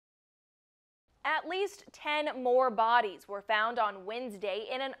At least 10 more bodies were found on Wednesday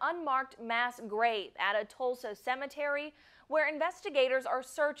in an unmarked mass grave at a Tulsa cemetery where investigators are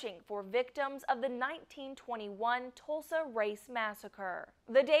searching for victims of the 1921 Tulsa Race Massacre.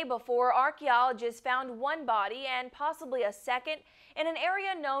 The day before, archaeologists found one body and possibly a second in an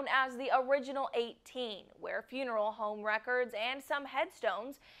area known as the Original 18, where funeral home records and some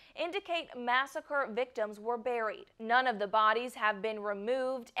headstones indicate massacre victims were buried. None of the bodies have been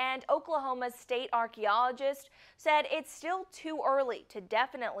removed, and Oklahoma's state archaeologist said it's still too early to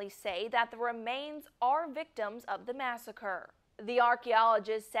definitely say that the remains are victims of the massacre. The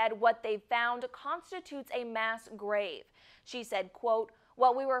archaeologist said what they found constitutes a mass grave. She said, quote,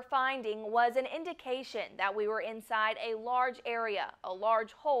 "What we were finding was an indication that we were inside a large area, a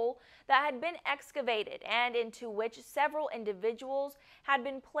large hole that had been excavated and into which several individuals had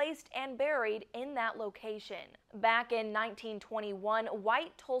been placed and buried in that location." Back in 1921,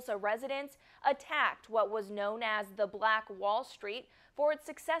 white Tulsa residents attacked what was known as the Black Wall Street for its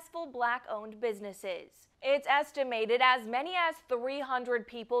successful black-owned businesses. It's estimated as many as 300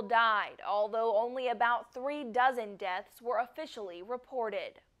 people died, although only about 36 deaths were officially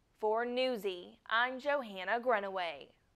reported. For Newsy, I'm Johanna Grenaway.